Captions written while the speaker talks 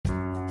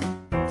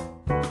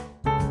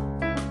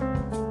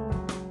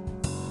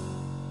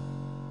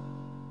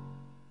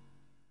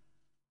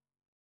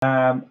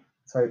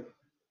So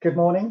good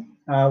morning.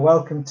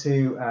 Welcome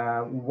to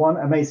one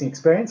amazing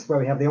experience where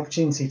we have the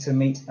opportunity to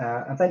meet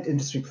event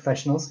industry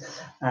professionals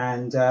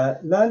and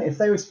learn if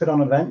they were to put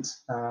on an event,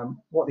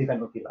 what the event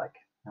would be like.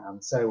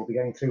 So we'll be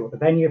going through what the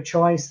venue of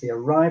choice, the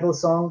arrival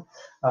song,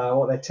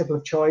 what their tip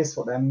of choice,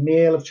 what their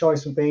meal of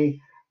choice would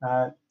be,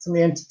 some of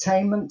the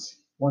entertainment,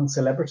 one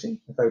celebrity,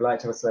 if they would like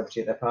to have a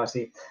celebrity at their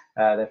party,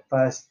 their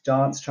first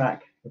dance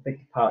track, the big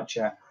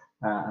departure,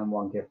 and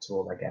one gift to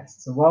all their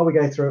guests. And while we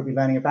go through it, we're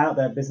learning about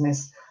their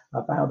business,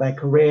 about their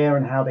career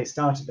and how they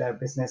started their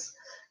business.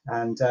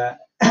 And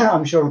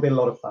I'm sure it'll be a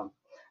lot of fun.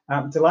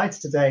 I'm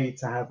delighted today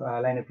to have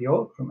Lena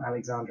Bjork from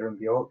Alexander &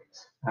 Bjork.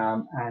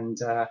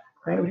 Lena,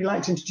 would you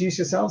like to introduce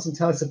yourselves and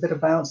tell us a bit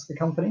about the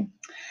company?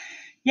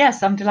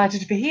 Yes, I'm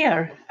delighted to be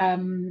here.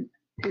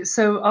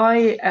 So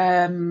I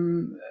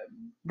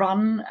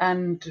run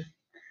and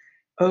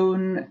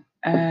own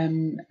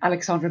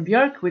Alexander &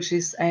 Bjork, which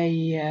is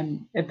a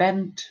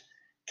event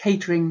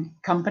catering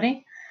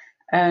company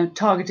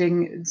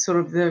targeting it's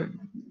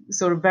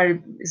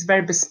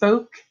very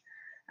bespoke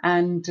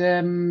and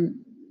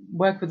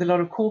work with a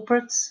lot of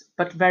corporates,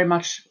 but very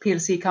much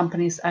PLC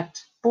companies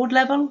at board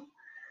level.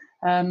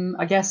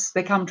 I guess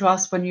they come to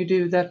us when you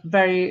do that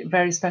very,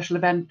 very special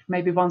event,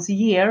 maybe once a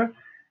year,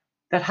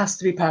 that has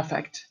to be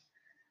perfect.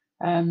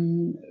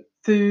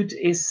 Food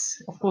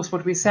is, of course,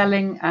 what we're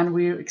selling, and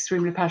we're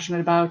extremely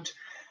passionate about,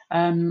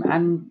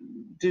 and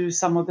do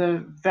some of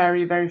the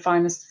very, very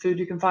finest food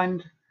you can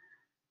find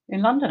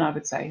in London, I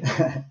would say.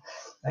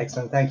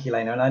 Excellent, thank you,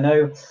 Lena. And I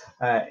know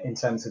in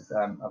terms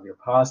of your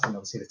past and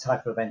obviously the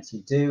type of events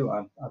you do,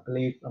 I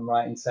believe I'm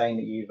right in saying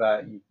that you've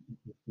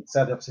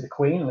served obviously the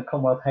Queen and the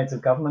Commonwealth Heads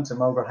of Government at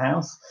Marlborough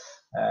House.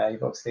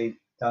 You've obviously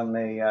done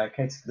the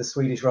case for the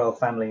Swedish royal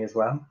family as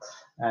well,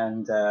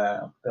 and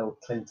Bill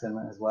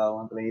Clinton as well,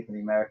 I believe, in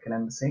the American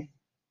Embassy.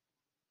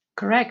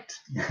 Correct.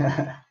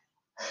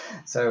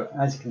 So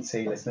as you can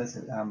see, listeners,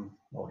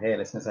 or hear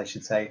listeners, I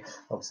should say,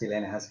 obviously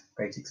Lena has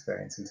great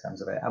experience in terms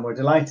of it, and we're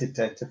delighted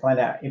to find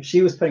out if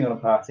she was putting on a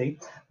party,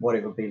 what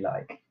it would be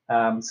like.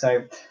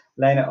 So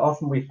Lena,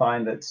 often we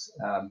find that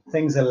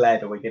things are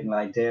led, or we get an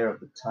idea of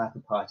the type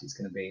of party it's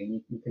going to be,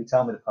 and you can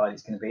tell me the party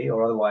it's going to be,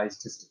 or otherwise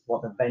just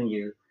what the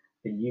venue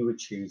that you would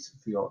choose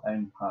for your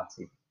own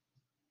party.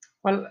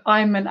 Well,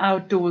 I'm an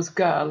outdoors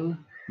girl,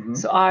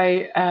 so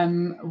I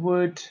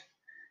would,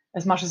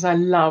 as much as I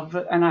love,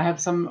 and I have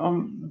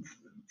some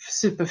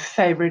super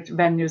favorite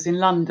venues in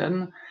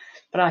London,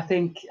 but I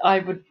think I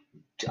would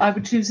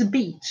choose a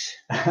beach.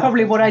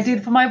 Probably what I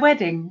did for my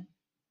wedding.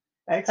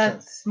 Excellent.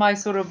 That's my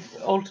sort of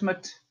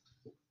ultimate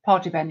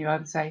party venue, I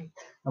would say.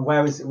 And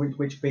where was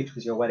which beach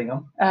was your wedding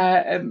on?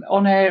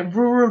 On a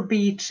rural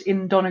beach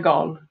in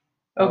Donegal,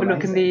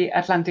 overlooking amazing. the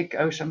Atlantic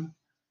Ocean.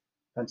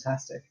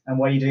 Fantastic. And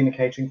were you doing the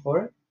catering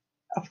for it?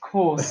 Of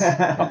course,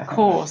 of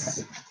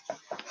course.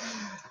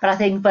 But I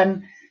think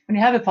when you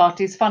have a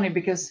party, it's funny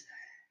because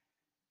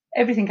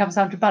everything comes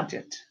down to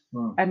budget.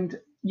 And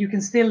you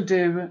can still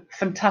do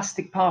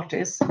fantastic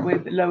parties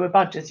with lower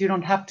budgets. You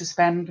don't have to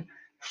spend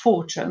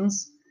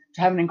fortunes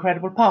to have an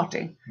incredible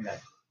party. No.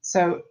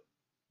 So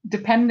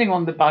depending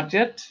on the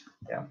budget,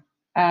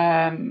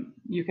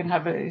 you can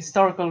have a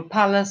historical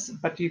palace,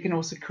 but you can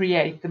also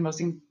create the most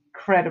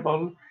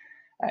incredible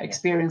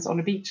experience on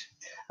a beach.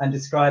 And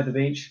describe the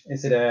beach.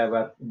 Is it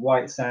a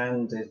white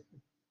sand,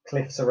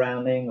 cliff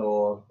surrounding,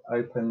 or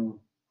open?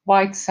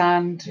 White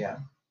sand,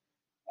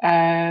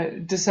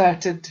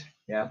 deserted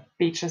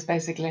beaches,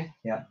 basically.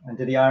 Yeah. And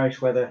did the Irish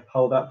weather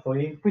hold up for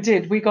you? We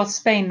did. We got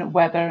Spain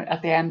weather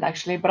at the end,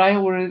 actually. But I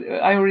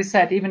already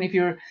said, even if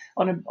you're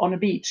on a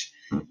beach,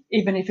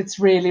 even if it's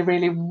really,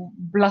 really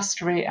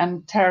blustery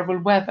and terrible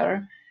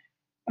weather,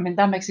 I mean,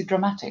 that makes it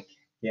dramatic.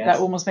 Yes.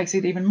 That almost makes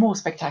it even more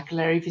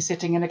spectacular if you're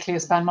sitting in a clear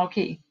span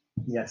marquee.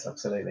 Yes,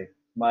 absolutely.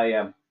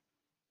 My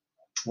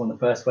one of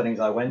the first weddings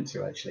I went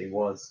to actually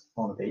was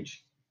on a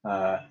beach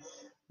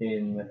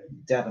in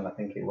Devon, I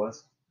think it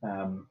was,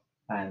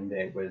 and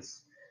it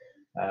was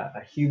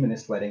a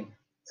humanist wedding.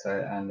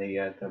 So, and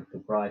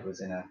the bride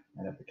was in a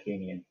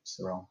bikini and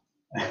sarong.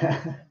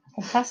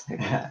 Fantastic.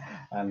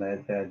 And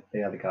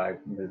the other guy,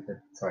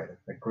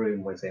 the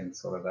groom was in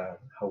sort of a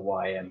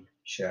Hawaiian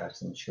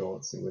shirt and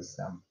shorts. It was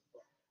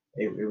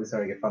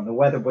very good fun. The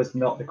weather was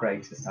not the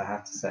greatest, I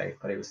have to say,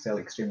 but it was still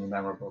extremely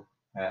memorable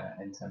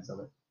in terms of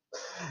it.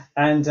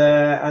 And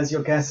as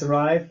your guests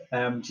arrive,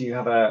 did you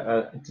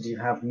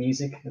have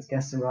music as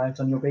guests arrived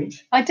on your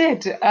beach? I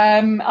did.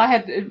 I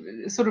had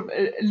sort of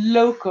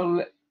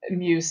local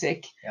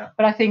music,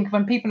 but I think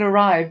when people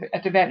arrive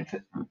at the event,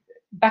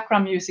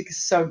 background music is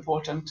so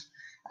important,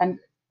 and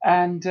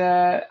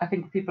I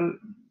think people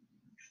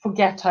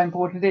forget how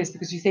important it is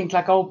because you think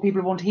like, oh,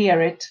 people won't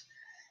hear it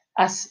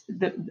as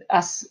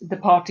the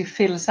party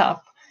fills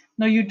up.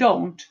 No, you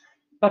don't.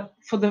 But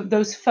for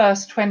those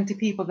first 20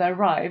 people that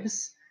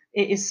arrives,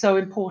 it is so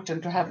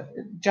important to have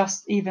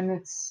just even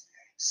it's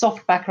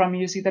soft background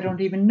music they don't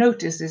even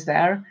notice is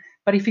there.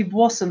 But if it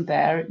wasn't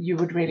there, you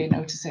would really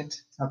notice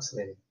it.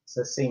 Absolutely.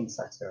 So scene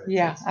setter.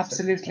 Yeah,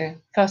 absolutely.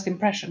 First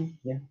impression.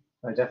 Yeah.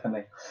 No,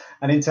 definitely.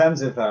 And in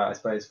terms of, I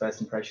suppose,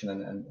 first impression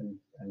and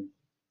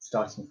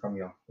starting from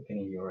your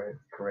beginning of your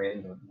career,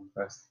 your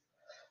first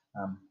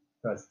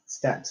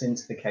steps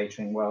into the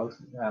catering world,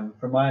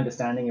 from my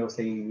understanding,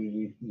 obviously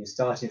you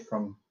started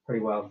from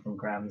pretty well from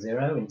ground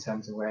zero in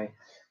terms of where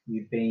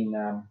you've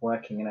been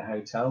working in a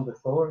hotel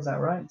before. Is that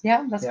right?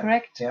 Yeah, that's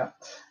correct. Yeah,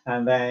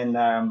 and then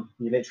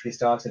you literally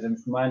started,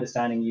 and from my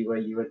understanding, you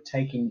were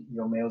taking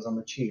your meals on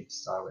the tube to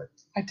start with.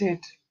 I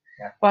did.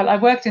 Yeah. Well, I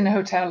worked in a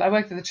hotel. I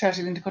worked at the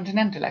Churchill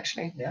Intercontinental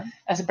actually, yeah,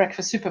 as a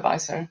breakfast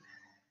supervisor,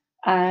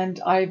 and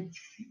I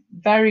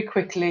very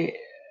quickly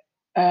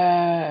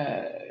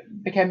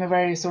became a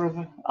very sort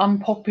of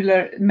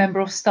unpopular member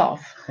of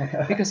staff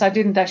because I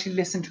didn't actually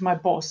listen to my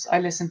boss. I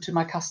listened to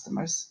my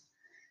customers.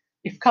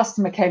 If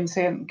customer comes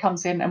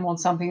in and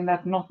wants something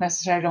that's not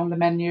necessarily on the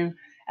menu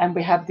and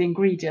we have the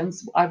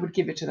ingredients, I would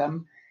give it to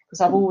them,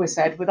 because I've always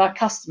said with our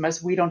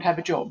customers we don't have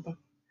a job.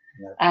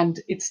 Yeah. And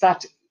it's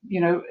that,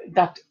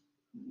 that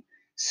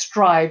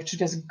strive to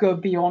just go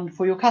beyond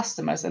for your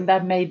customers, and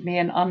that made me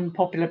an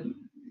unpopular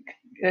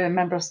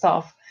member of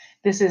staff.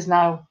 This is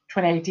now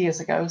 28 years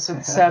ago, so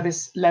the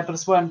service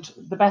levels weren't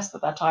the best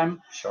at that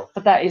time. Sure.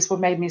 But that is what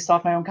made me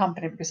start my own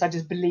company, because I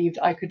just believed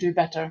I could do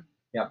better.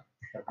 Yeah.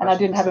 And I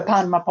didn't have a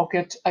pound in my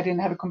pocket. I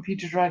didn't have a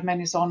computer to write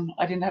menus on.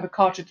 I didn't have a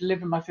car to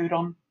deliver my food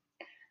on.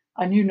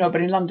 I knew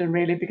nobody in London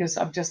really, because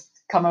I've just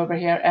come over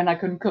here and I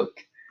couldn't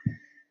cook.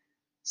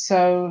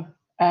 So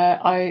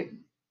I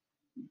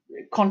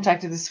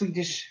contacted the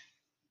Swedish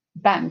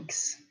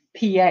bank's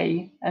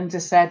PA and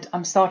just said,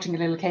 I'm starting a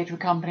little catering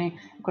company.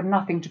 I've got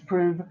nothing to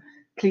prove.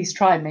 Please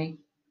try me.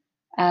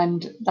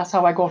 And that's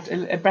how I got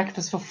a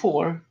breakfast for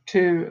 4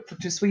 to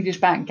Swedish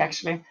Bank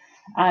actually.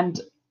 And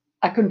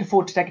I couldn't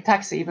afford to take a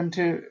taxi even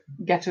to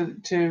get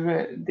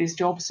to these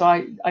jobs, so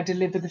I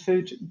delivered the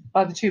food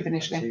by the tube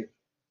initially.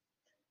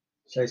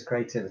 Shows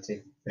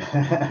creativity.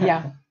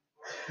 Yeah.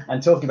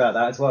 And talking about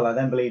that as well, I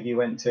then believe you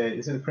went to,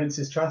 is it the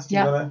Prince's Trust?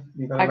 Yeah.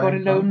 I got a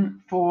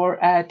loan for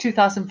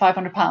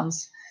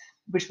 £2,500,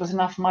 which was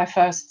enough for my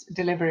first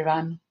delivery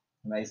van.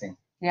 Amazing.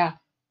 Yeah.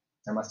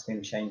 That must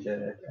have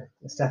been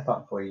a step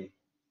up for you.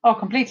 Oh,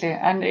 completely.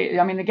 And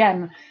I mean,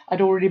 again, I'd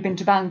already been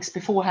to banks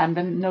beforehand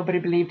and nobody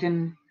believed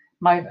in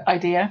my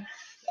idea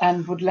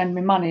and would lend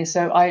me money.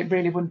 So I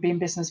really wouldn't be in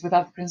business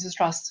without the Prince's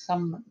Trust. So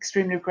I'm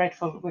extremely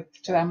grateful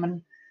to them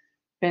and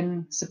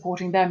been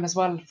supporting them as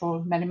well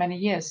for many, many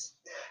years.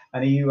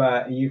 And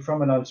are you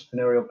from an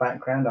entrepreneurial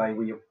background?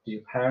 Do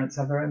your parents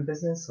have their own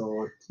business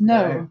or?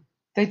 No,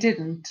 they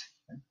didn't.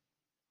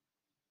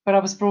 But I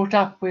was brought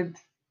up with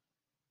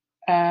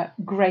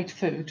great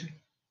food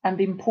and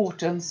the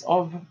importance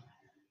of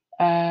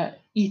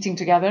eating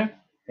together.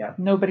 Yeah.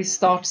 Nobody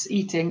starts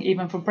eating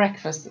even for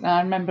breakfast. And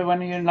I remember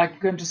when you're like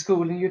going to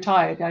school and you're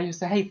tired, I used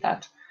to hate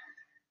that.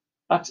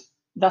 But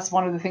that's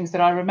one of the things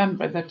that I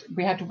remember, that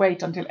we had to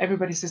wait until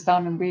everybody sits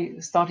down and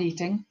we start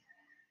eating.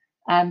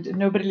 And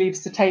nobody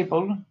leaves the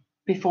table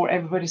before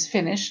everybody's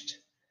finished.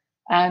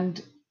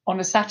 And on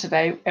a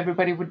Saturday,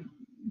 everybody would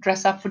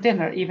dress up for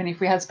dinner, even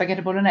if we had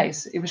spaghetti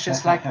bolognese. It was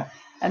just like,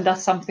 and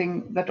that's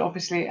something that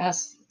obviously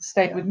has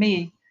stayed with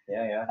me.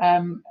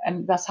 Yeah.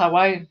 And that's how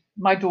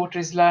my daughter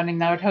is learning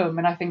now at home.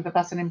 And I think that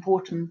that's an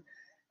important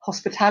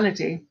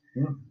hospitality.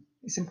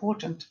 It's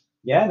important.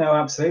 Yeah, no,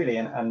 absolutely.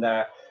 And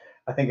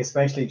I think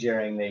especially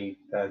during the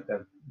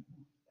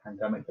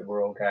pandemic that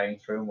we're all going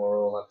through, and we're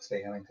all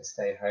obviously having to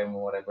stay at home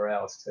or whatever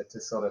else,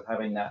 to sort of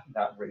having that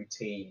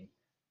routine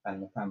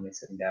and the family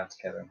sitting down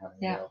together and having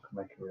a meal can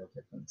make a real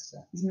difference.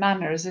 It's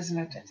manners, isn't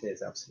it? It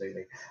is,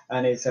 absolutely.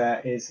 And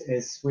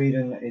is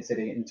Sweden, is it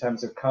in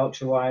terms of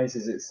culture-wise,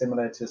 is it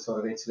similar to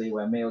sort of Italy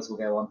where meals will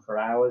go on for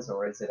hours,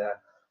 or is it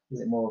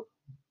more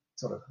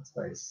sort of, I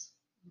suppose,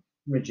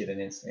 rigid in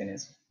its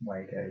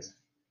way it goes?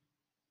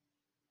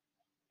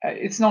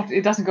 It's not.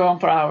 It doesn't go on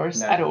for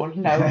hours at all.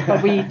 No,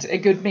 but we eat a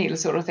good meal,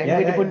 sort of thing.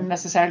 We wouldn't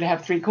necessarily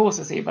have 3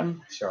 courses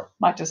even. Sure.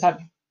 Might just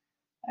have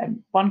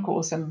 1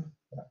 course and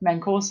main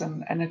course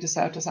and a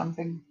dessert or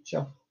something.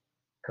 Sure.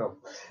 Cool.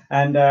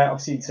 And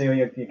obviously, so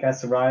your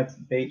guests arrived at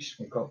the beach.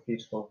 We've got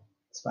beautiful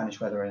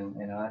Spanish weather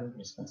in Ireland,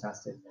 which is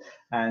fantastic.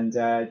 And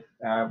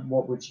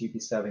what would you be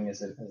serving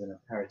as an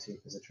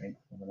aperitif, as a drink?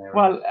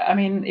 Well, I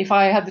mean, if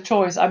I had the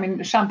choice, I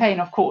mean, champagne,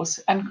 of course,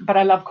 but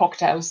I love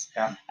cocktails.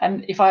 Yeah.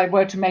 And if I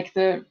were to make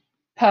the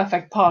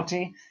perfect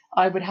party,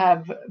 I would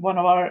have one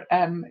of our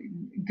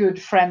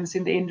good friends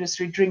in the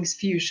industry, Drinks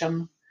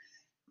Fusion,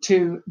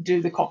 to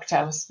do the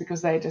cocktails,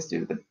 because they just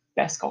do the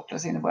best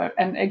cocktails in the world.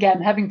 And again,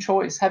 having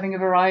choice, having a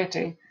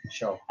variety.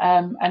 Sure.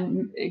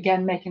 And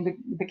again, making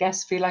the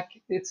guests feel like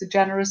it's a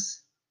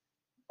generous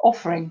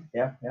offering.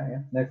 Yeah.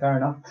 No, fair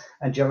enough.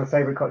 And do you have a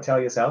favorite cocktail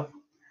yourself?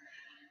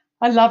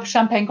 I love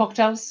champagne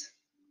cocktails,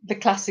 the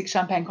classic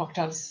champagne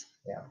cocktails.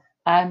 Yeah.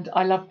 And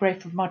I love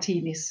grapefruit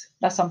martinis.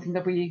 That's something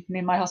that me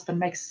and my husband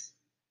makes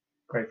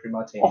grapefruit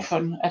martinis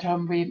often at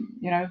home.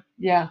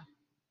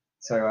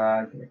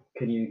 So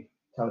can you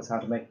tell us how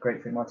to make a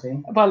grapefruit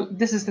martini? Well,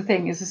 this is the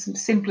thing. It's the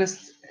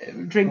simplest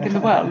drink in the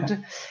world.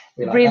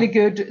 Really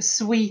good,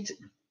 sweet,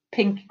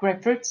 pink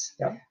grapefruits,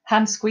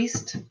 hand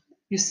squeezed,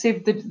 You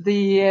sieve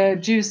the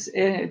juice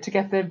to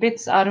get the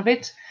bits out of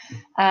it,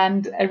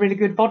 and a really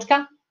good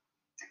vodka.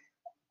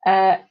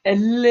 A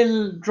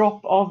little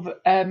drop of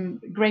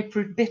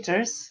grapefruit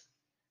bitters,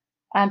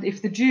 and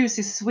if the juice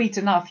is sweet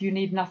enough, you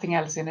need nothing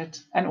else in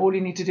it, and all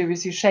you need to do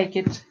is you shake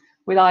it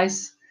with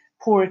ice,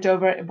 pour it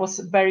over. It was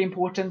very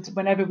important.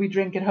 Whenever we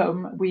drink at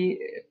home, we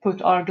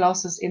put our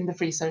glasses in the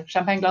freezer,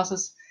 champagne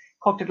glasses,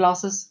 cocktail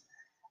glasses,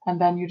 and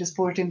then you just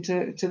pour it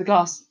into the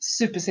glass.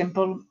 Super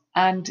simple,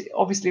 and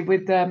obviously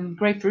with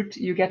grapefruit,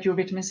 you get your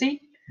vitamin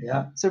C.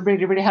 Yeah. So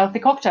really, really healthy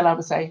cocktail, I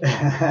would say.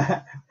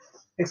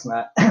 Thanks,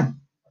 Matt.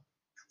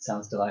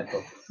 Sounds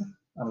delightful.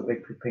 I'm a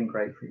big pink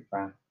grapefruit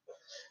fan.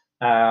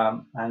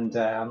 And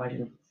I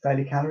imagine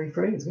fairly calorie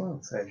free as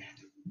well. So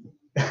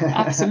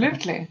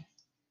Absolutely.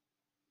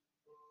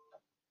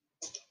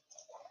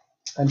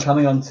 And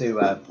coming on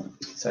to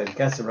so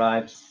guests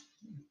arrived.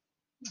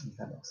 We've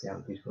had obviously had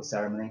a beautiful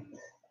ceremony.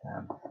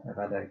 I've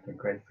had a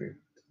grapefruit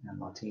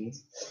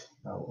martinis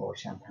or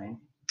champagne,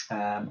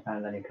 and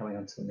then you're coming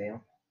on to the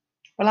meal.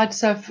 Well, I'd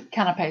serve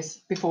canapes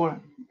before,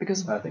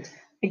 because Perfect.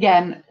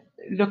 Again,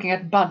 looking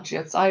at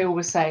budgets, I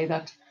always say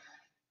that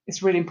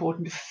it's really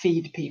important to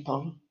feed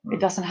people. It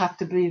doesn't have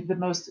to be the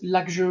most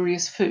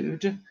luxurious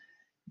food,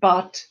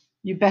 but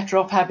you're better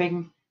off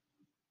having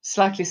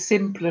slightly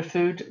simpler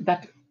food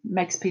that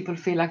makes people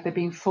feel like they're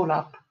being full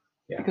up.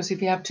 Yeah. Because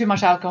if you have too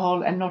much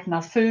alcohol and not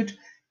enough food,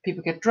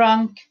 people get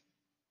drunk.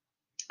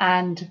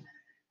 And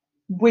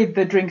with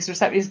the drinks,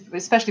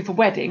 especially for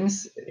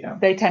weddings,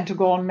 they tend to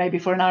go on maybe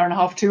for an hour and a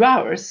half, 2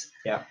 hours.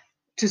 Yeah.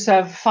 To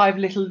serve 5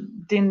 little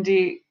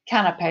dindy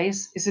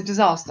canapes is a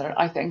disaster,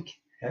 I think.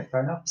 Okay,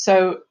 fair enough.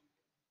 So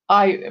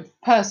I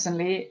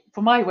personally,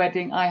 for my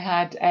wedding, I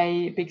had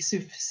a big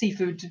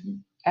seafood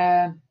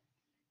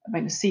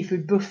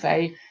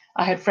buffet.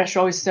 I had fresh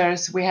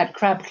oysters, we had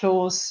crab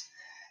claws,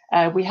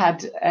 we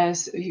had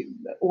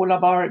all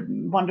of our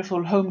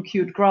wonderful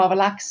home-cured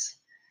gravlax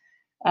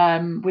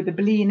with the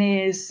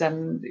bellinis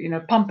and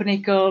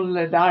pumpernickel,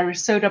 the Irish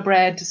soda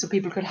bread, so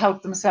people could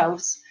help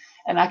themselves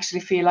and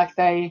actually feel like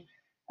they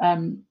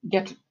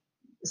get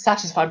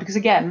satisfied. Because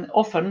again,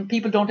 often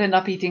people don't end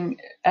up eating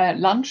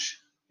lunch.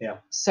 Yeah.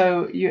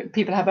 So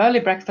people have early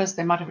breakfast,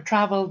 they might have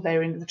traveled,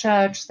 they're in the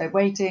church, they're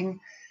waiting,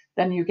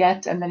 then you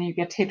get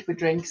hit with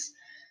drinks.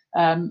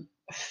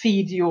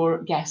 Feed your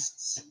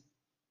guests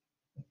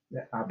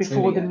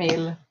before the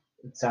meal.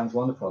 It sounds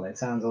wonderful. It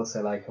sounds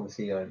also like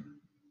obviously you're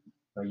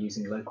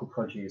using local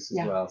produce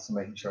as well, so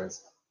making sure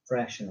it's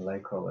fresh and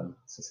local and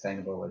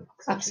sustainable. And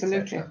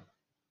absolutely. Et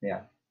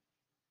yeah.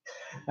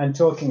 And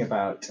talking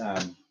about,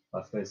 I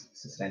suppose,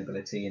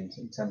 sustainability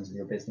in terms of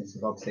your business,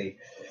 obviously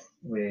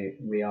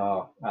we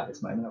are at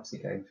this moment obviously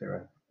going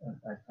through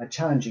a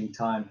challenging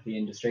time for the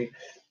industry.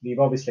 You've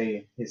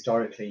obviously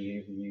historically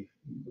you've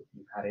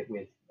had it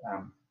with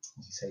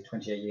as you say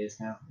 28 years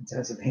now in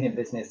terms of being in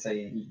business. So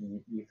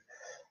you've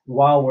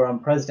while we're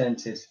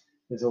unprecedented,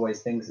 there's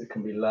always things that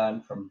can be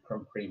learned from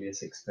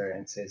previous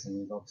experiences, and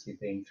you've obviously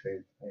been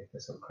through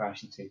the sort of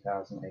crash in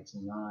 2008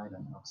 and 9,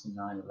 and obviously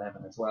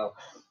 9/11 as well.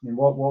 I mean,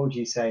 what would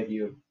you say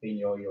have been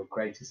your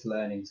greatest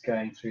learnings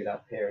going through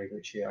that period,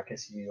 which I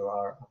guess you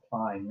are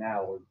applying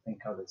now, or you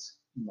think others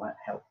might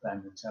help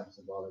them in terms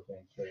of while they're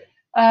going through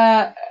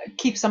it?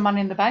 Keep some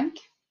money in the bank.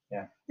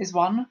 Yeah, is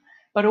one,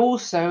 but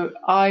also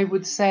I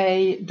would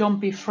say don't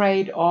be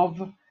afraid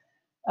of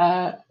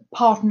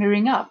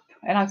partnering up.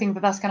 And I think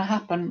that's going to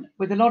happen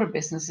with a lot of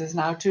businesses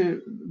now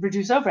to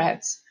reduce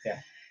overheads. Yeah.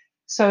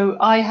 So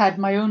I had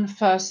my own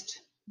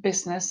first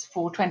business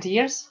for 20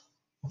 years,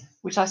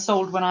 which I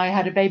sold when I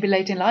had a baby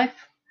late in life.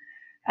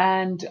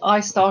 And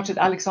I started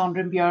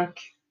Alexander & Björk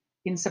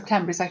in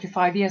September. It's actually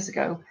 5 years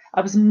ago.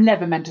 I was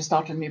never meant to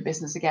start a new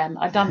business again.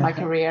 I'd done my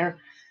career,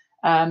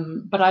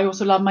 but I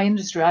also love my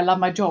industry. I love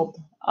my job.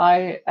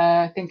 I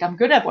think I'm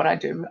good at what I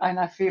do. And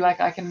I feel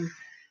like I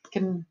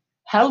can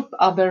help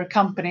other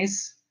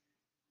companies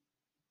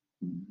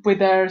with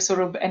their sort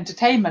of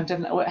entertainment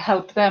and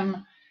help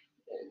them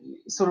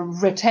sort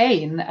of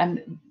retain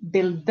and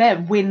build their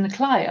win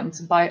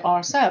clients by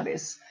our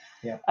service.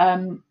 Yeah.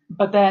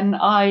 But then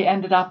I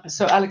ended up,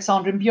 so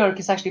Alexander & Björk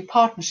is actually a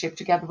partnership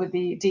together with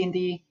the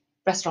D&D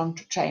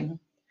restaurant chain,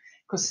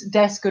 because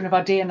Des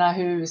Gunnar,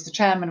 who is the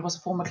chairman, was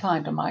a former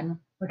client of mine.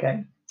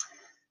 Okay.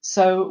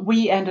 So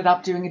we ended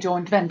up doing a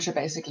joint venture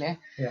basically.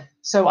 Yeah.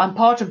 So I'm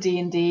part of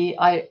D&D.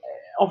 I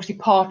obviously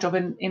part of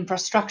an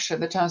infrastructure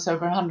that turns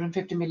over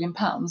 150 million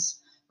pounds,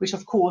 which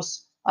of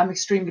course I'm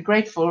extremely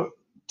grateful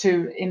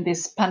to in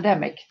this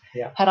pandemic.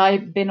 Yeah. Had I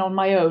been on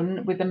my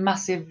own with a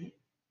massive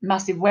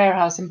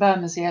warehouse in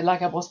Bermondsey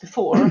like I was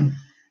before,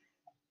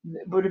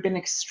 it would have been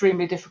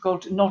extremely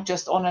difficult, not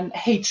just on an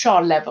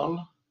HR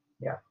level.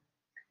 Yeah.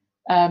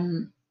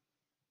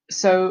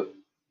 So,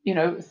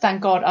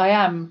 thank God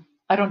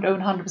I don't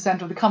own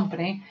 100% of the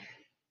company,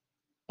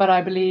 but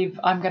I believe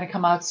I'm going to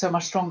come out so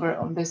much stronger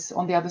on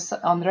the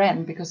other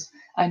end, because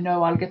I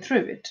know I'll get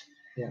through it.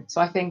 Yeah. So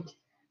I think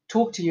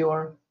talk to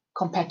your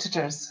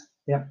competitors.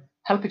 Yeah.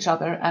 Help each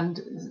other and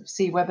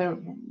see whether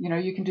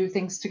you can do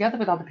things together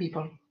with other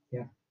people.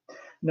 Yeah.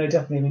 No,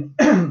 definitely.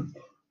 I mean,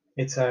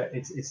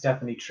 it's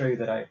definitely true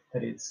that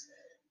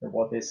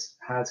what this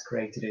has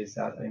created is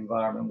that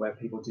environment where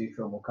people do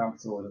feel more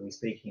comfortable than we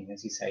speaking,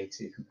 as you say,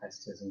 to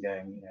competitors and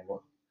going,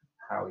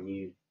 how are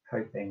you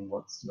coping?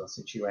 What's your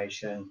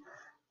situation?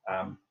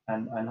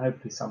 And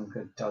hopefully some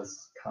good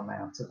does come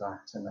out of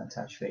that, and that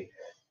actually,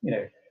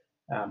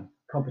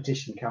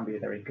 competition can be a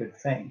very good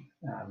thing.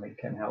 It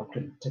can help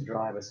to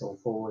drive us all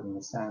forward in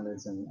the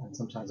standards and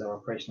sometimes our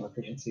operational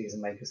efficiencies,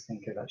 and make us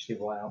think of actually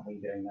why aren't we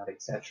doing that,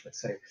 etc.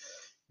 So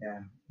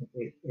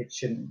it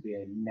shouldn't be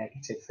a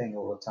negative thing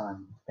all the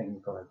time. I think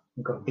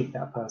we've got to beat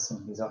that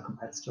person who's our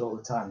competitor all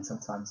the time.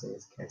 Sometimes it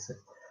is a case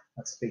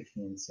of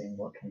speaking and seeing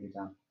what can be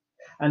done.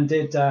 And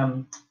did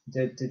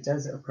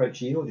Des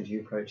approach you, or did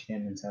you approach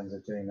him in terms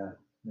of doing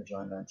the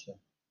joint venture?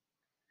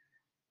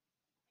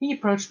 He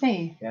approached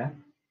me. Yeah.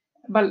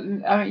 Well,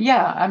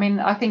 yeah. I mean,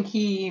 I think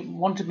he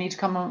wanted me to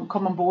come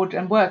on board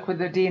and work with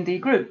the D&D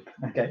group.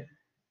 Okay.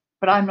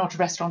 But I'm not a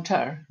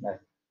restaurateur. No.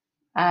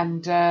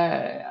 And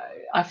I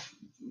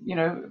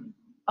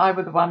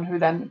was the one who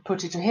then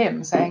put it to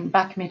him, saying,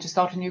 back me to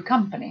start a new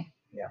company.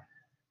 Yeah.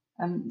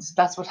 And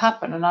that's what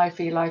happened. And I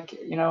feel like,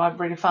 I've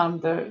really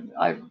found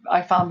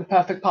I found the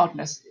perfect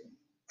partners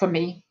for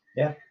me.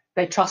 Yeah.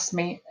 They trust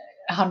me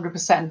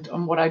 100%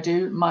 on what I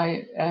do,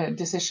 my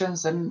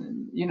decisions,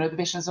 and, the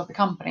visions of the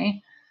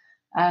company.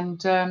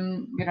 And,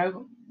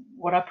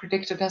 what I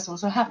predicted has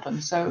also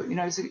happened. So,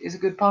 it's a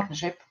good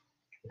partnership,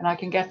 and I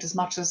can get as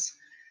much as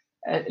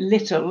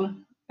little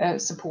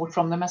support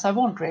from them as I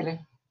want, really.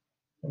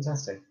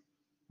 Fantastic.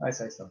 I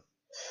say so.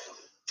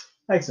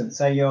 Excellent.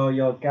 So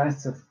your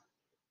guests have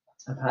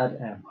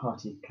had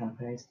hearty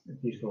canapes,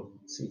 beautiful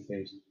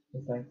seafood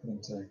for them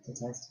to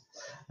taste,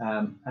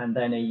 and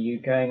then are you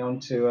going on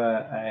to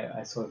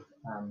a sort of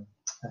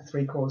a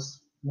 3-course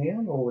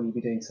meal, or will you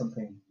be doing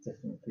something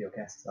different for your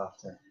guests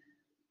after?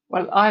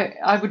 Well,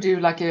 I would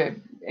do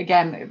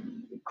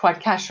again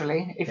quite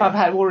casually. If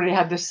I've already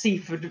had the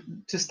seafood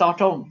to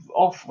start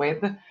off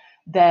with,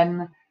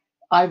 then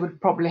I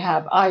would probably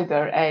have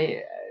either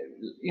a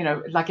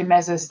like a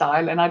meze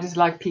style, and I just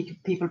like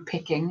people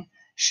picking,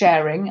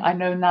 sharing. I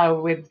know now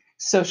with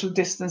social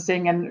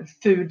distancing and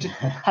food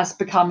has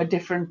become a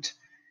different,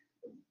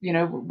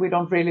 we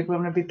don't really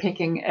want to be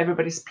picking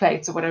everybody's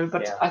plates or whatever,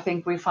 but I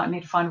think we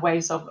need to find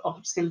ways of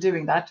still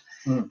doing that.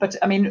 But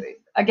I mean,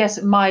 I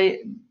guess my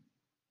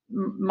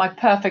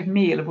perfect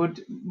meal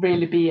would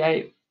really be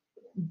a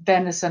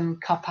venison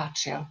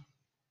carpaccio,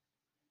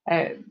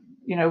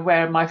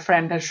 where my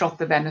friend has shot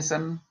the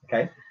venison.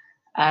 Okay.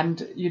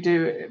 And you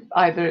do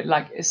either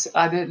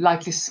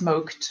lightly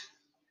smoked,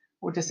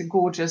 or just a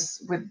gorgeous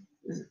with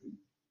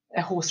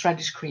a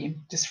horseradish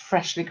cream, just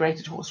freshly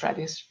grated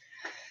horseradish,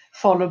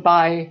 followed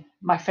by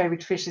my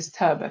favorite fish is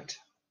turbot.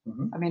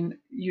 I mean,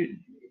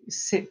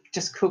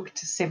 just cooked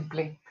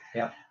simply.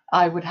 Yeah.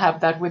 I would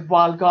have that with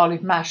wild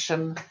garlic mash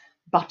and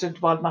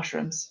buttered wild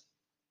mushrooms.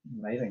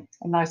 Amazing.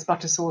 A nice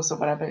butter sauce or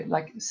whatever,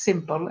 like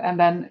simple. And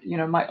then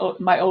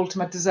my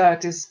ultimate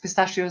dessert is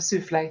pistachio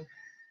souffle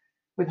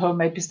with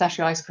homemade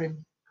pistachio ice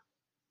cream.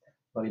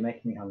 Well, you're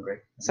making me hungry.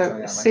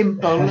 So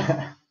simple,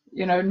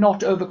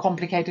 not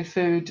overcomplicated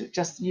food,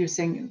 just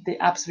using the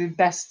absolute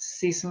best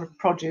seasonal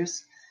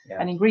produce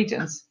and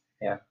ingredients.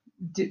 Yeah.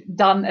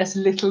 Done as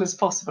little as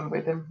possible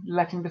with them,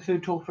 letting the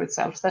food talk for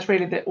itself. So that's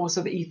really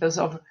also the ethos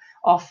of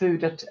our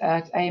food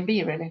at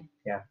A&B, really.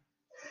 Yeah.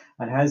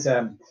 And has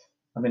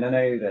I mean, I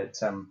know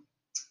that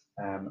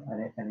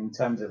and in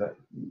terms of it,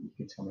 you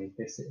could tell me if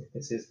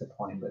this is the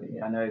point, but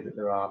I know that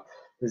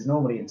there's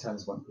normally, in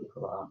terms of when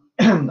people are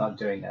are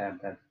doing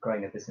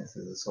growing a business,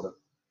 as a sort of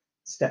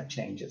step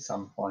change at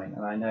some point.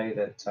 And I know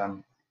that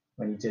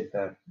when you did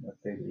the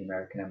food at the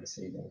American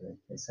Embassy,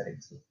 they said it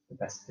was the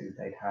best food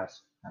they'd had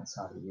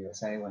outside of the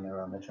USA when they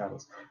were on their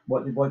travels.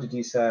 What did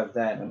you serve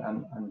then,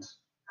 and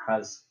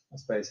has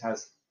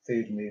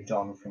food moved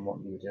on from what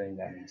you were doing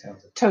then in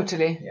terms of?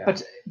 Totally. Yeah.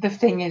 But the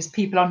thing is,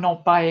 people are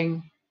not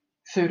buying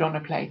food on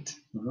a plate.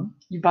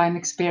 You buy an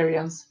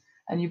experience,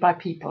 and you buy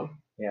people.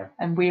 Yeah.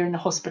 And we're in the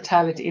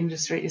hospitality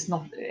industry. It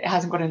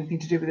hasn't got anything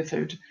to do with the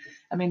food.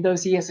 I mean,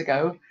 those years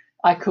ago,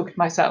 I cooked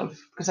myself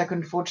because I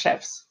couldn't afford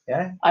chefs.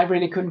 Yeah. I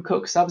really couldn't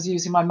cook, so I was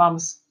using my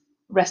mum's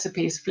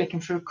recipes, flicking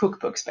through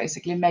cookbooks,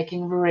 basically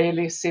making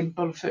really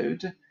simple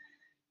food.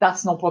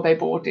 That's not what they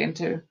bought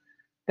into.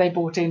 They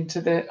bought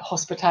into the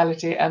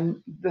hospitality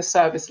and the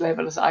service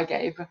levels I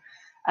gave.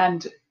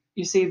 And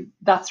you see,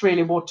 that's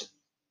really what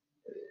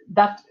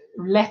that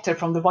letter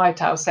from the White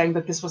House saying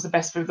that this was the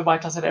best food the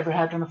White House had ever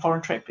had on a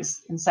foreign trip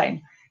is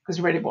insane, because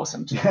it really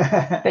wasn't.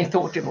 They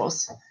thought it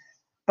was.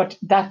 But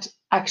that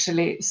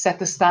actually set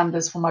the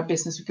standards for my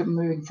business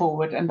moving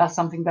forward. And that's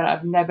something that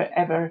I've never,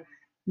 ever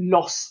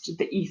lost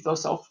the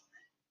ethos of.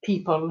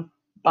 People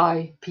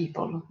by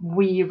people.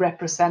 We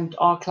represent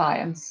our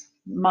clients.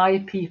 My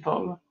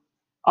people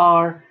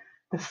are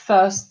the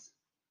first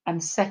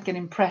and second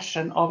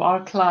impression of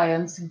our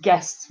clients,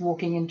 guests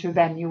walking into a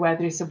venue,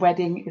 whether it's a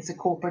wedding, it's a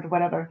corporate,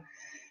 whatever.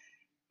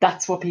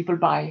 That's what people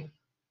buy.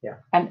 Yeah.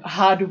 And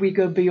how do we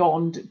go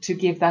beyond to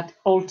give that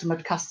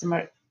ultimate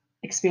customer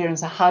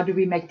experience. How do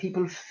we make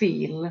people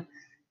feel?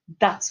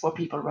 That's what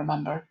people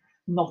remember,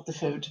 not the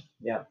food.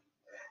 Yeah.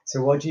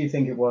 So what do you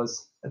think it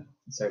was?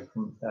 So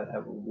from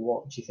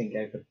what do you think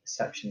gave the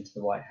perception to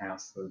the White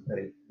House that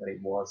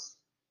it was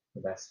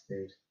the best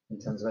food in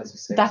terms of, as you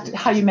say, that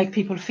how you make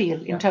people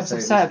feel in terms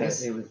of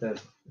service? It was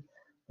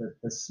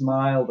the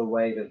smile, the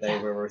way that they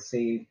were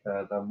received,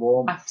 the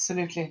warmth.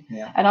 Absolutely.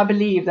 Yeah. And I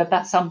believe that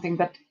that's something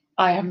that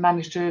I have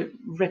managed to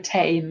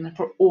retain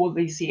for all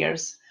these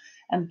years,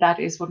 and that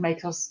is what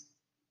makes us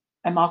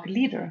a market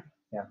leader.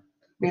 Yeah.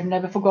 We have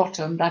never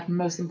forgotten that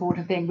most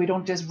important thing. We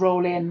don't just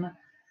roll in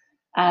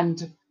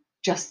and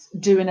just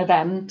do an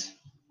event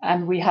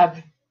and we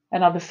have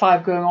another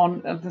 5 going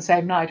on at the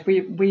same night.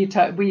 We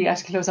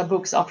actually close our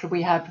books after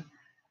we have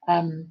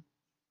I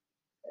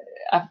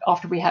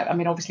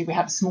mean, obviously we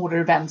have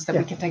smaller events that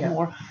we can take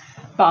more,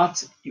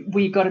 but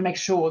we got to make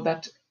sure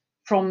that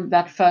from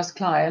that first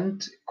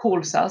client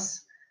calls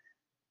us,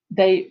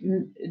 they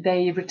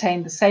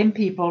retain the same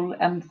people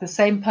and the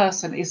same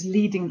person is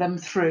leading them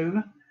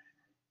through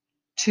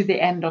to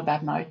the end of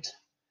that night,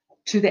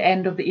 to the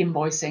end of the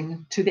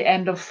invoicing, to the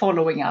end of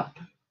following up,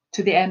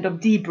 to the end of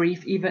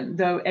debrief, even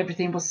though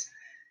everything was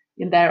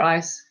in their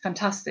eyes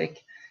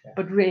fantastic. Yeah.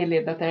 But really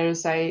that there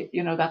is a,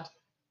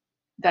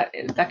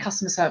 that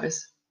customer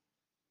service.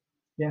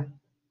 Yeah,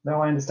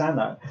 no, I understand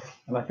that.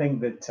 And I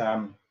think that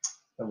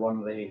one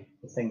of the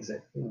things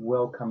that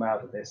will come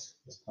out of this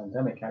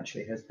pandemic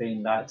actually has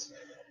been that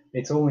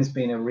it's always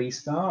been a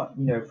restart.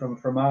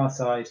 From our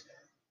side,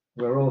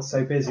 we're all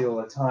so busy all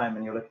the time,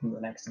 and you're looking at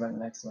the next event,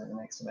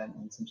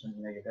 and sometimes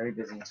you're very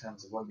busy in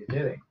terms of what you're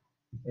doing.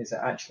 Is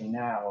that actually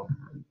now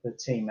the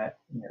team that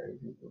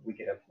we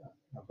get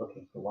a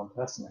booking for one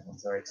person,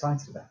 everyone's very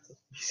excited about it.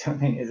 I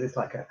mean, it's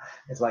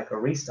like a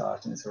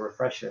restart, and it's a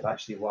refresher of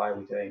actually why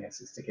we're doing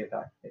this, is to give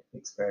that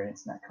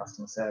experience and that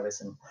customer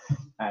service,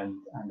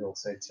 and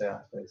also to, I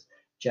suppose,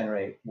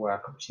 generate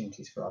work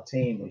opportunities for our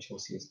team, which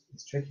obviously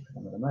is tricky for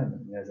them at the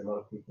moment. There's a lot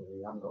of people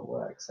who haven't got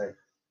work, so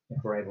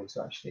if we're able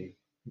to actually,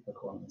 people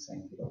calling and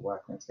saying, "Have you got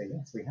work?" and it's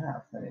yes, we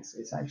have, and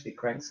it's actually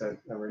creates a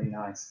really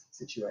nice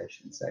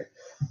situation.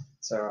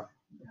 So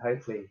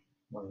hopefully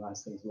one of the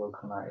nice things will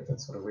come out is that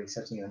sort of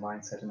resetting the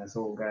mindset, and it's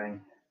all going,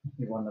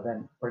 you won an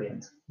event,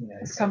 brilliant.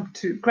 It's come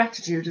to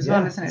gratitude as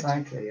well, isn't it?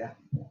 Exactly, yeah,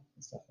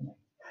 it's definitely.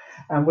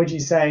 And would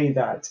you say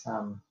that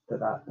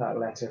that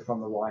letter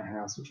from the White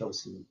House, which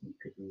obviously you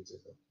could use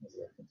as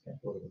a reference going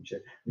forward,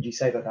 would you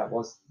say that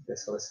was the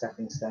sort of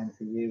stepping stone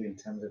for you in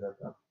terms of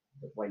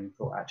when you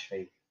thought,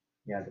 actually,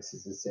 yeah, this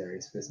is a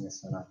serious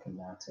business and I can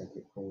now take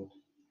it forward?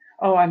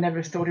 Oh, I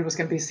never thought it was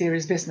going to be a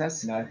serious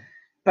business. No.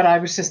 But I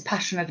was just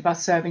passionate about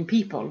serving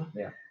people.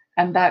 Yeah.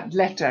 And that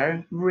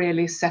letter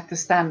really set the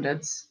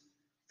standards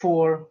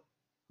for,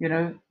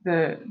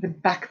 the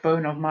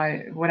backbone of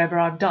my whatever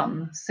I've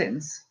done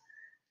since.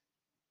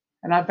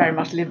 And I very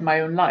much lived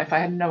my own life. I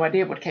had no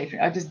idea what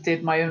catering. I just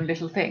did my own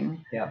little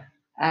thing. Yeah.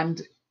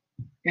 And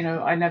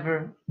I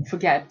never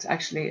forget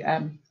actually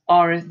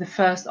the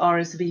first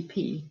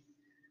RSVP.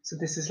 So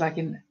this is like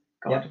in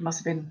it must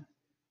have been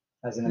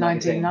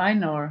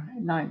 1999 or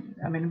 9.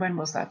 I mean, when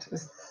was that? It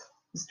was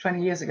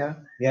 20 years ago.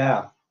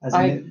 Yeah. As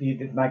in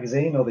the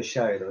magazine or the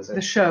show? There was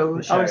the show.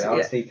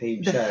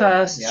 RSVP the show.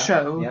 first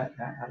show. Yeah,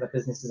 at the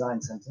Business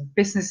Design Centre.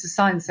 Business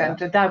Design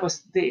Centre. Yeah. That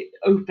was the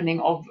opening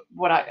of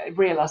what I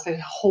realized there's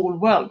a whole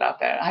world out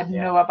there. I had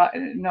no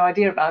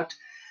idea about.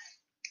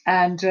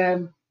 And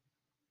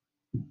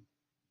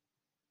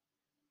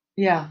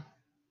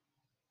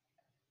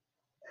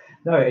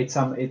No, it's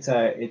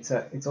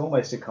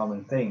almost a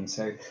common thing.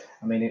 So,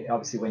 I mean,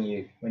 obviously, when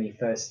you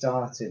first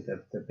started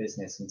the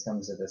business, in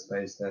terms of, I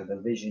suppose,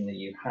 the vision that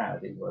you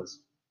had, it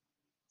was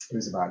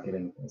about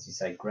giving, as you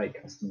say,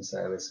 great customer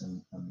service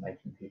and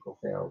making people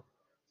feel,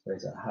 I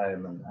suppose, at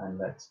home, and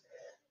that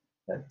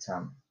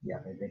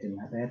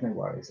they had no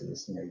worries. It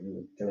was, you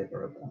would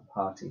deliver a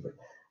party, but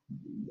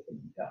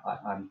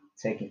I'm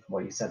taking from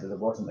what you said that there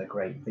wasn't a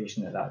great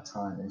vision at that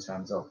time in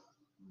terms of,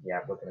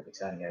 we're going to be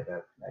turning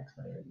over X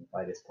money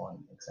by this point,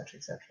 etc.,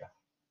 etc.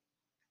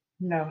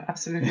 No,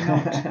 absolutely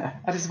not.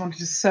 I just wanted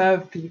to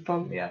serve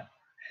people. Yeah.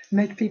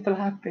 Make people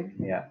happy.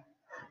 Yeah.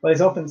 Well,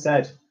 it's often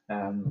said,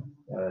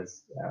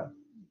 as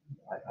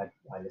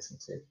I listen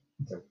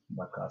to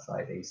podcasts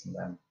like these and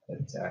them,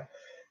 that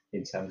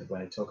in terms of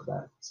when I talk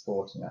about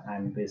sport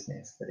and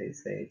business, that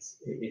it's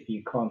if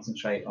you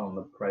concentrate on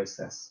the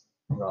process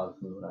rather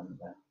than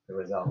the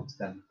results,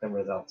 then the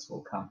results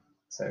will come.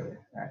 So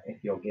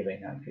if you're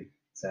giving a good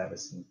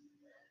service and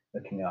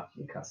looking after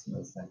your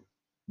customers, then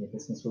your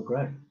business will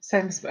grow.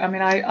 Same. I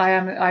mean,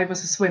 I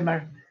was a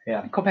swimmer,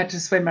 a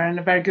competitive swimmer, and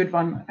a very good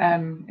one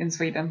in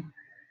Sweden.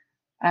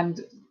 And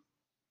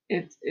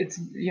it's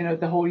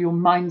the whole your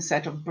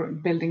mindset of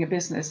building a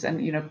business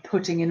and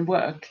putting in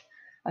work.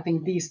 I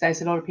think these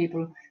days a lot of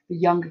people, the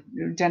young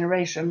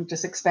generation,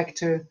 just expect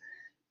to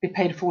be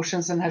paid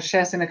fortunes and have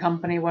shares in a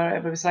company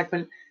wherever. It's like,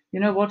 but you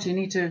know what? You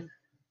need to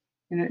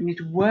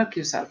work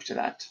yourself to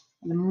that.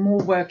 And the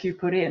more work you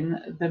put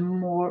in, the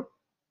more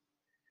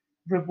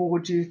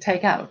reward you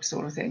take out,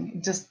 sort of thing.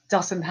 It just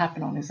doesn't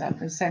happen on its own.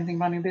 It's the same thing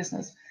running a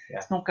business. Yeah.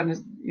 It's not going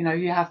to,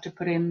 you have to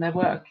put in the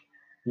work.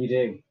 You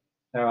do.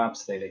 No,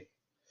 absolutely.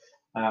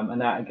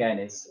 And that again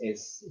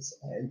is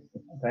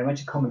very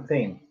much a common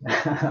theme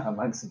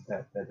amongst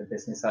the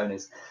business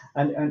owners.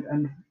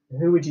 And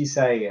who would you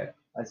say,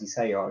 as you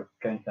say, you're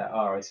going to that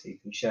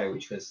RSVP show,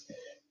 which was,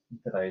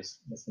 for those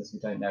listeners who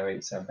don't know,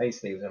 it's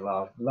basically it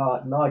was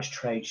a large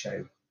trade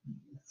show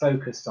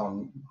focused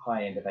on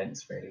high-end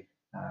events, really.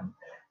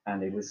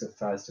 And it was the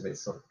first of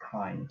its sort of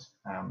kind,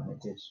 and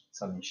it did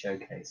something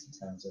showcase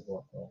in terms of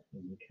what the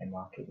UK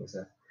market was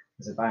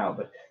about.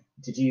 But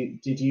who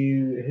did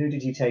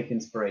you take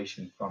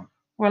inspiration from?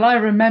 Well, I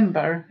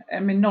remember,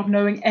 not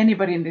knowing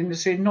anybody in the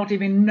industry, not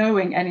even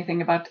knowing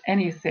anything about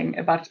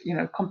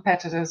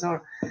competitors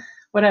or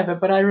whatever,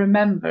 but I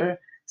remember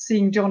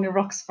seeing Johnny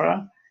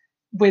Roxburgh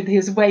with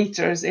his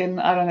waiters in,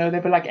 I don't know, they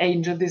were like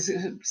Angel, these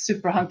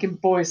super hunky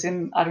boys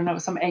in, I don't know,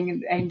 some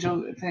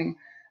Angel thing.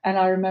 And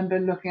I remember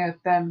looking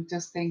at them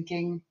just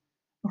thinking,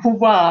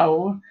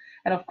 wow.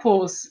 And of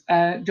course,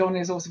 Johnny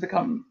has also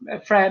become a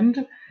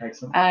friend.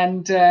 Excellent.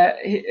 And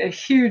a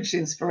huge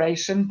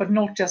inspiration, but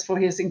not just for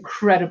his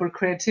incredible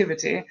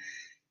creativity,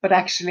 but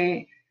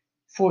actually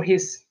for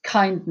his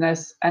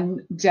kindness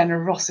and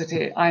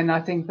generosity. And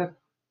I think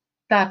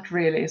that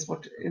really is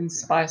what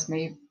inspires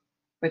me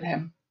with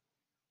him.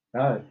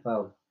 Oh,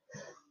 well,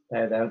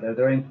 they're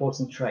very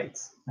important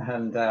traits,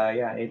 and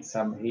it's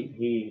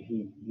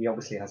he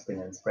obviously has been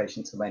an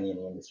inspiration to many in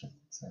the industry.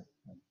 So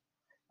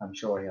I'm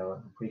sure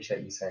he'll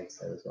appreciate you saying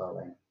so as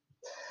well.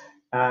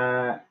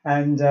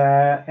 And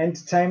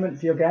entertainment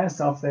for your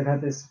guests after they've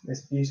had this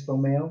beautiful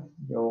meal,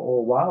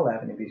 or while they're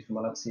having a beautiful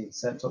meal. Obviously, you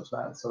talked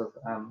about sort of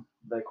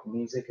local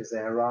music as they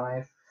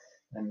arrive,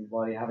 and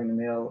while you're having the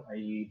meal, are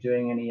you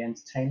doing any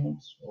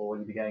entertainment, or will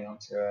you be going on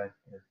to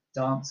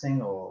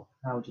dancing, or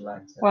how would you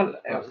like to? Well,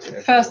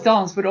 first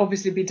dance would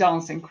obviously be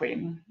Dancing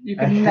Queen. You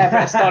can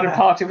never start a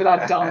party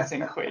without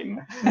Dancing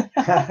Queen.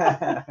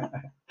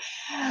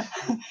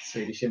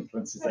 Swedish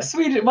influences there.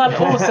 Swedish. Well,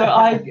 also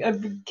I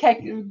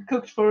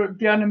cooked for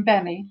Björn and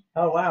Benny.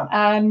 Oh wow!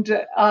 And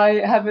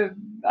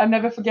I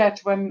never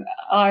forget when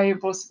I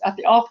was at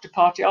the after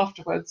party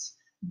afterwards.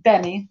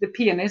 Benny, the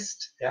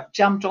pianist,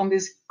 jumped on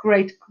this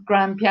great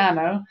grand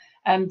piano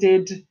and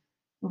did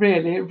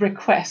really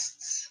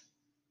requests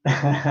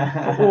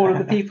for all of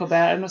the people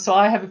there. And so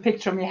I have a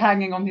picture of me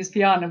hanging on his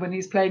piano when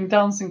he's playing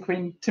Dancing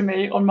Queen to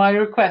me on my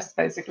request,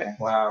 basically.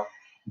 Wow.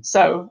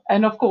 So,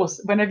 and of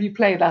course, whenever you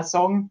play that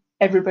song,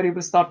 everybody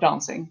will start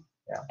dancing.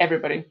 Yeah.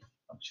 Everybody.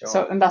 I'm sure.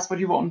 So, and that's what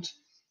you want.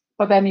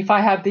 But then if I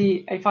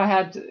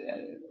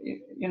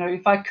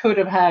could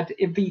have had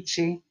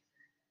Avicii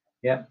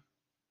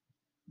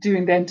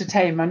doing the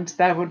entertainment,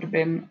 that would have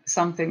been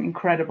something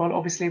incredible.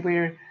 Obviously,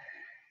 we're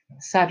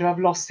sad to have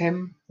lost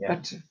him,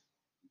 but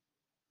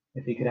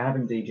if you could have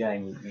him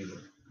DJing, you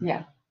would.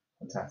 Yeah.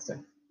 Fantastic.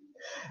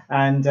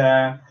 And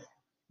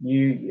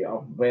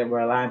we're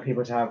allowing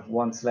people to have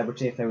one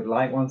celebrity if they would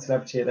like one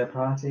celebrity at their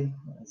party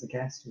as a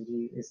guest.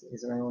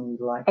 Is there anyone you'd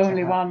like?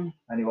 Only one.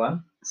 Only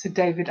one? So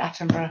David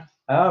Attenborough.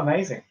 Oh,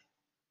 amazing.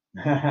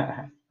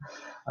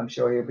 I'm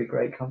sure he'll be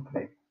great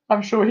company.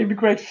 I'm sure he'd be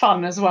great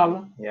fun as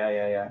well.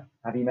 Yeah.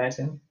 Have you met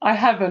him? I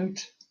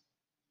haven't.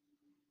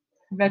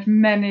 I've met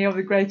many of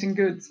the great and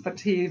goods, but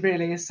he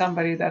really is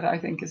somebody that I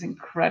think is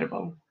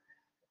incredible.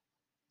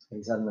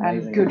 He's done an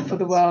amazing and good for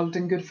the world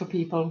and good for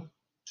people.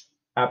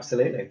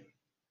 Absolutely.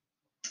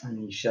 And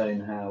he's shown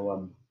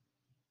how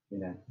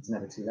it's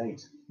never too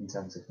late in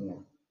terms of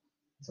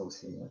he's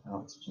obviously an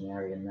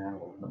octogenarian now,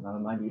 or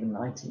maybe even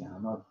 90 now.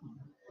 I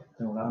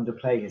don't want to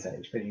underplay his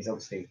age, but he's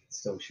obviously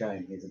still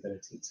showing his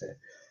ability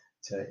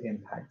to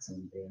impact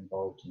and be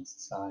involved in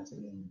society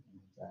and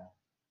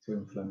to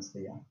influence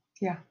the young.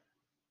 Yeah.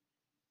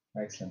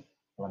 Excellent.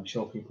 Well, I'm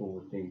sure people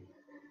would be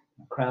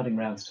crowding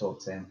round to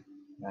talk to him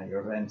at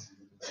your event.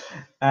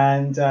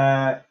 And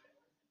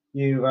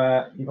you've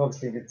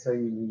obviously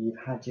you've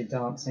had your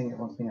dancing.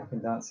 Everyone's been up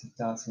in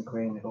Dancing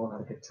Queen. They've all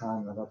had a good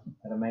time. They've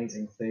had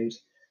amazing food.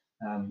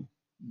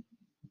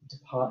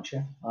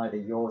 Departure, either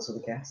yours or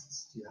the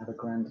guests. Do you have a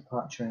grand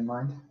departure in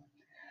mind?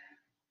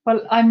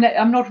 Well,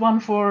 I'm not one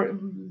for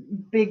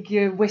big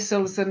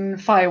whistles and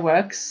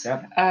fireworks.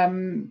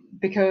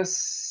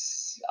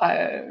 Because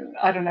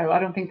I don't know. I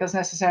don't think that's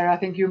necessary. I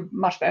think you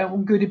much better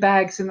goodie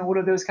bags and all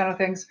of those kind of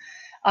things.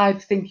 I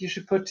think you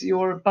should put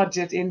your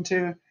budget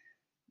into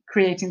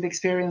creating the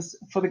experience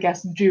for the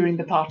guests during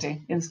the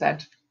party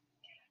instead.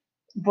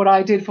 What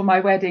I did for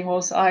my wedding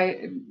was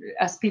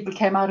as people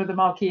came out of the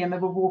marquee and they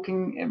were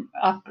walking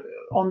up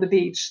on the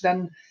beach,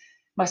 then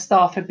my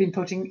staff had been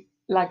putting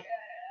like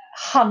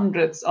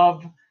hundreds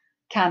of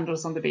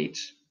candles on the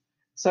beach.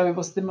 So it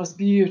was the most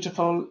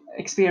beautiful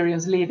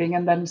experience leaving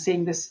and then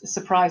seeing this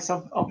surprise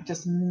of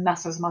just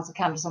massive amounts of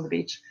candles on the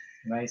beach.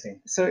 Amazing.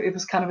 So it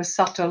was kind of a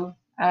subtle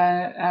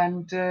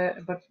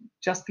but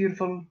just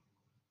beautiful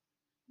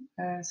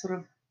sort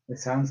of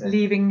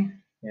leaving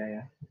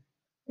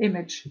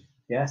image.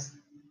 Yes,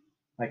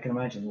 I can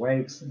imagine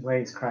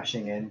waves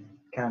crashing in,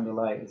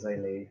 candlelight as they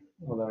leave.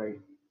 all very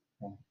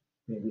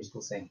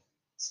beautiful scene.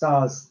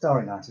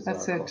 Starry night as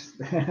That's well, of course.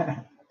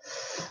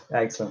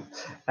 Excellent.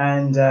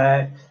 And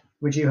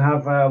would you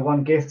have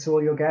one gift to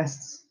all your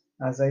guests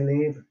as they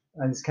leave?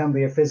 And this can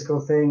be a physical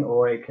thing,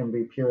 or it can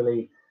be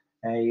purely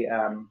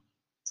a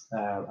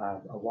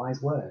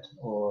wise word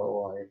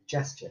or a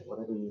gesture,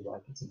 whatever you'd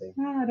like it to be.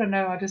 I don't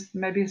know. I just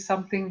maybe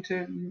something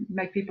to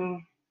make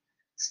people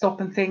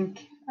stop and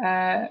think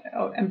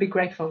and be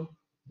grateful.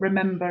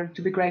 Remember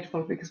to be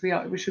grateful, because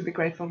we should be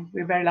grateful.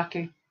 We're very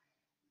lucky.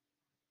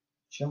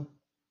 Sure.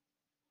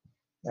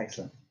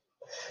 Excellent.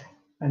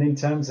 And in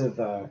terms of,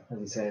 as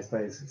you say, I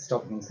suppose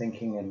stopping and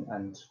thinking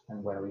and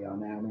where we are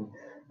now. I mean,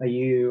 are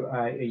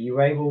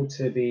you able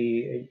to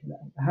be?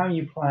 How are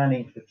you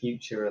planning for the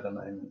future at the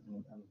moment,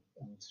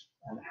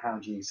 and how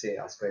do you see it?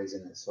 I suppose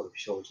in a sort of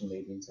short and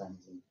medium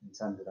terms, in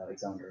terms of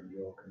Alexandra and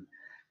York.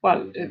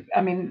 Well,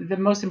 I mean, the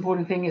most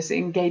important thing is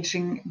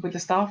engaging with the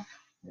staff.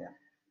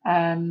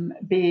 Yeah.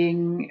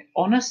 Being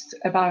honest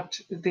about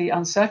the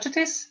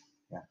uncertainties.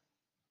 Yeah.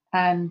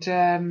 And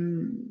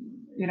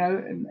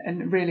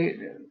and really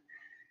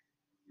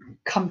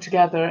come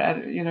together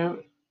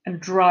and and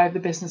drive the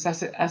business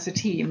as a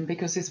team,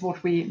 because it's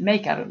what we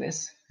make out of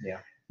this. Yeah.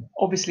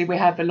 Obviously, we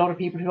have a lot of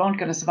people who aren't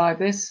going to survive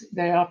this.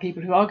 There are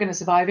people who are going to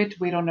survive it.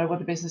 We don't know what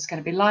the business is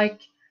going to be like,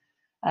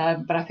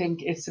 but I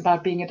think it's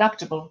about being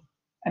adaptable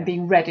and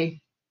being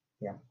ready.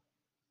 Yeah.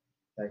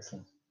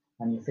 Excellent.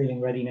 And you're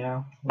feeling ready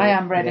now? I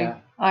am ready. Yeah.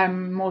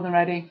 I'm more than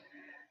ready.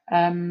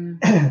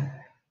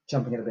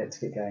 Jumping at a bit to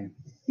get going.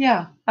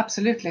 Yeah,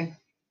 absolutely.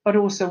 But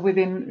also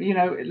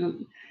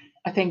within,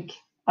 I think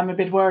I'm a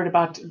bit worried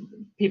about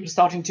people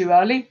starting too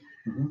early.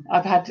 Mm-hmm.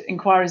 I've had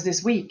inquiries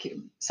this week.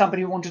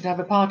 Somebody wanted to have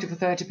a party for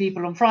 30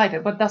 people on Friday,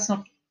 but that's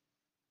not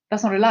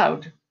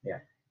allowed. Yeah.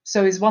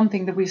 So it's one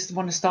thing that we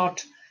want to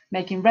start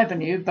making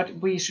revenue, but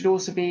we should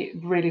also be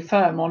really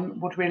firm on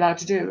what we're allowed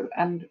to do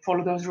and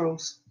follow those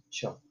rules.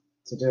 Sure.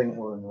 So doing it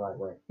all in the right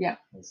way. Yeah.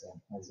 As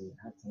you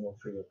have to go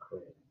through your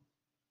career.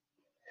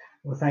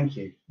 Well, thank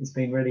you. It's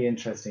been really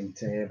interesting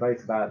to hear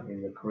both about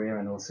your career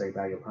and also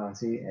about your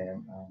party,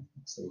 and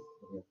obviously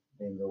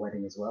being your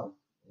wedding as well.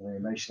 A very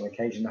emotional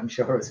occasion, I'm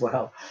sure, as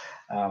well.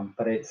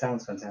 But it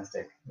sounds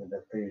fantastic with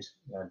the food,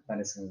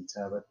 venison and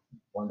turbot,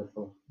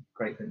 wonderful,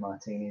 grapefruit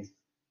martinis,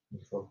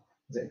 beautiful.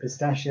 Is it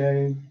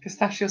pistachio?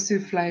 Pistachio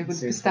souffle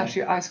with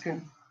pistachio ice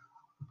cream.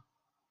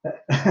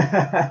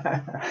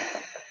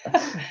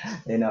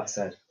 Enough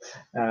said.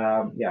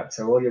 Yeah,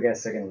 so all your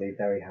guests are going to leave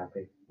very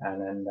happy,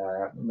 and then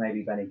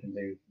maybe Benny can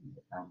do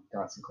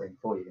dancing queen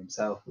for you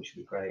himself, which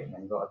would be great. And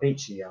then you've got a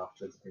beachy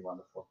afterwards, would be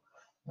wonderful.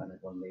 And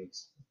everyone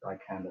leaves by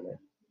candlelit,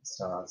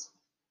 stars,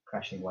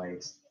 crashing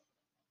waves,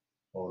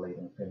 all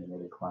leaving feeling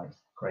really quite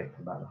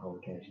grateful about the whole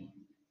occasion.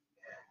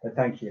 But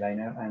thank you,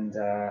 Lena, and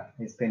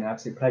it's been an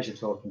absolute pleasure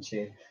talking to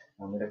you.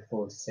 And we look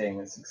forward to seeing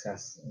the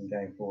success in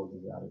going forward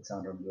with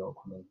Alexandra and York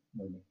when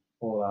we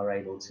all are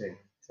able to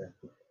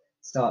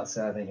start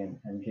serving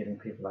and giving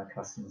people that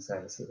customer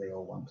service that they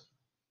all want.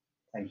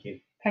 Thank you.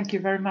 Thank you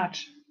very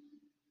much.